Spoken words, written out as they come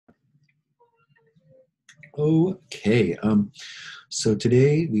Okay, so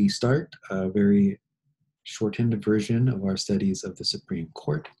today we start a very shortened version of our studies of the Supreme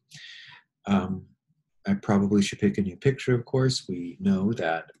Court. Um, I probably should pick a new picture, of course. We know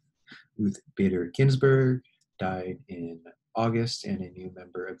that Ruth Bader Ginsburg died in August, and a new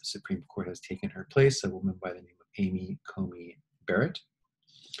member of the Supreme Court has taken her place, a woman by the name of Amy Coney Barrett.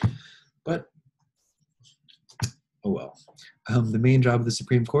 But oh well. The main job of the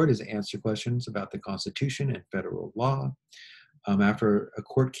Supreme Court is to answer questions about the Constitution and federal law. After a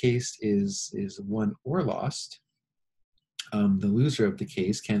court case is won or lost, the loser of the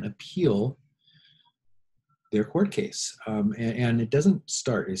case can appeal their court case. And it doesn't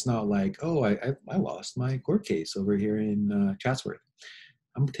start. It's not like, oh, I lost my court case over here in Chatsworth.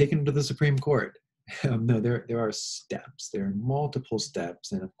 I'm taking it to the Supreme Court. No, there are steps. There are multiple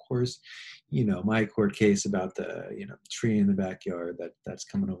steps, and of course, my court case about the tree in the backyard that's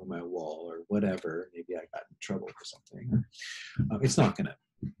coming over my wall or whatever. Maybe I got in trouble for something. It's not going to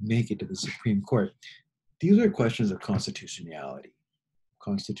make it to the Supreme Court. These are questions of constitutionality,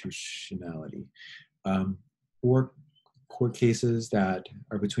 um, or court cases that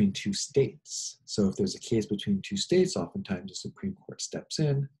are between two states. So if there's a case between two states, oftentimes the Supreme Court steps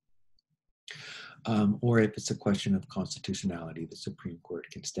in. Or if it's a question of constitutionality, the Supreme Court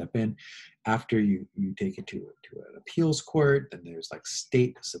can step in. After you take it to an appeals court, then there's like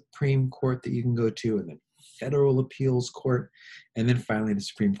state Supreme Court that you can go to, and then federal appeals court, and then finally the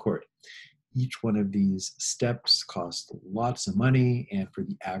Supreme Court. Each one of these steps costs lots of money, and for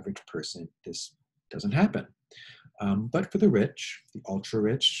the average person, this doesn't happen. But for the rich, the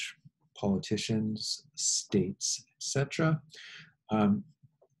ultra-rich, politicians, states, etc.,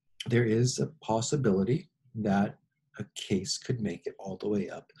 there is a possibility that a case could make it all the way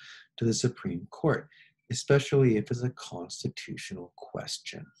up to the Supreme Court, especially if it's a constitutional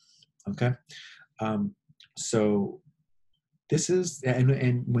question. Okay? So this is,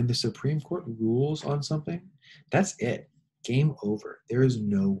 and when the Supreme Court rules on something, that's it. Game over. There is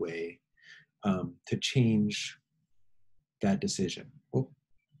no way to change that decision. Well,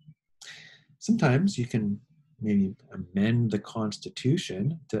 sometimes you can maybe amend the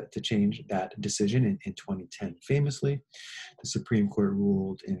Constitution to change that decision. In 2010, famously, the Supreme Court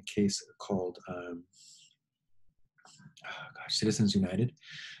ruled in a case called Citizens United,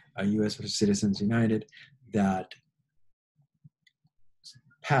 U.S. versus Citizens United, that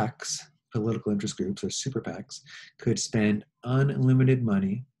PACs, political interest groups, or super PACs, could spend unlimited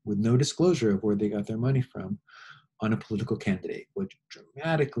money with no disclosure of where they got their money from on a political candidate, which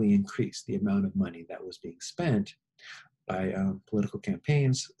dramatically increased the amount of money that was being spent by political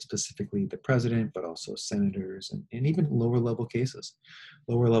campaigns, specifically the president, but also senators and even lower level cases.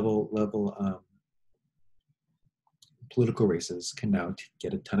 Lower level political races can now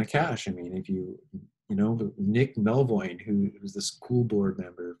get a ton of cash. I mean, if Nick Melvoin, who was the school board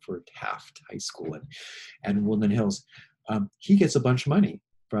member for Taft High School and Woodland Hills, he gets a bunch of money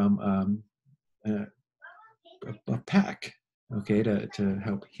from a PAC, okay, to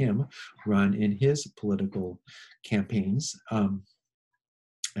help him run in his political campaigns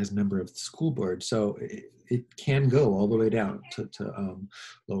as a member of the school board. So it can go all the way down to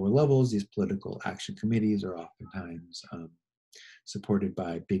lower levels. These political action committees are oftentimes supported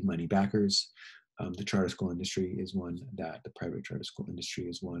by big money backers. The charter school industry is one that, the private charter school industry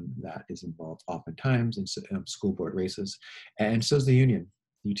is one that is involved oftentimes in school board races. And so is the union.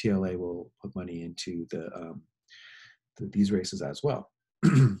 UTLA will put money into these races as well.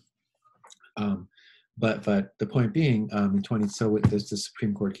 But the point being, the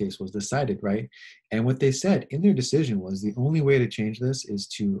Supreme Court case was decided, right? And what they said in their decision was the only way to change this is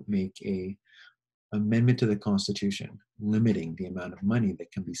to make a amendment to the Constitution, limiting the amount of money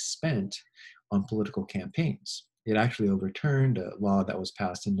that can be spent on political campaigns. It actually overturned a law that was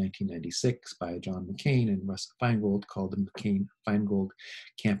passed in 1996 by John McCain and Russ Feingold called the McCain-Feingold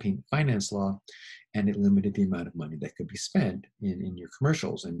Campaign Finance Law, and it limited the amount of money that could be spent in your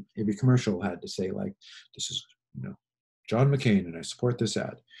commercials. And every commercial had to say, like, this is, John McCain, and I support this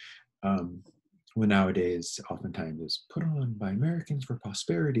ad. When nowadays, oftentimes, is put on by Americans for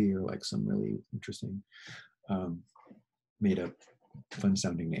Prosperity, or like some really interesting, made up,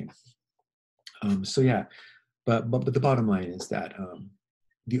 fun-sounding name. So yeah. But the bottom line is that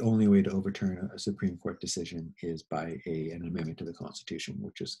the only way to overturn a Supreme Court decision is by an amendment to the Constitution,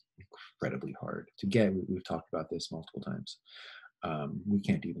 which is incredibly hard to get. We've talked about this multiple times. We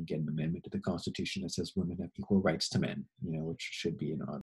can't even get an amendment to the Constitution that says women have equal rights to men, which should be an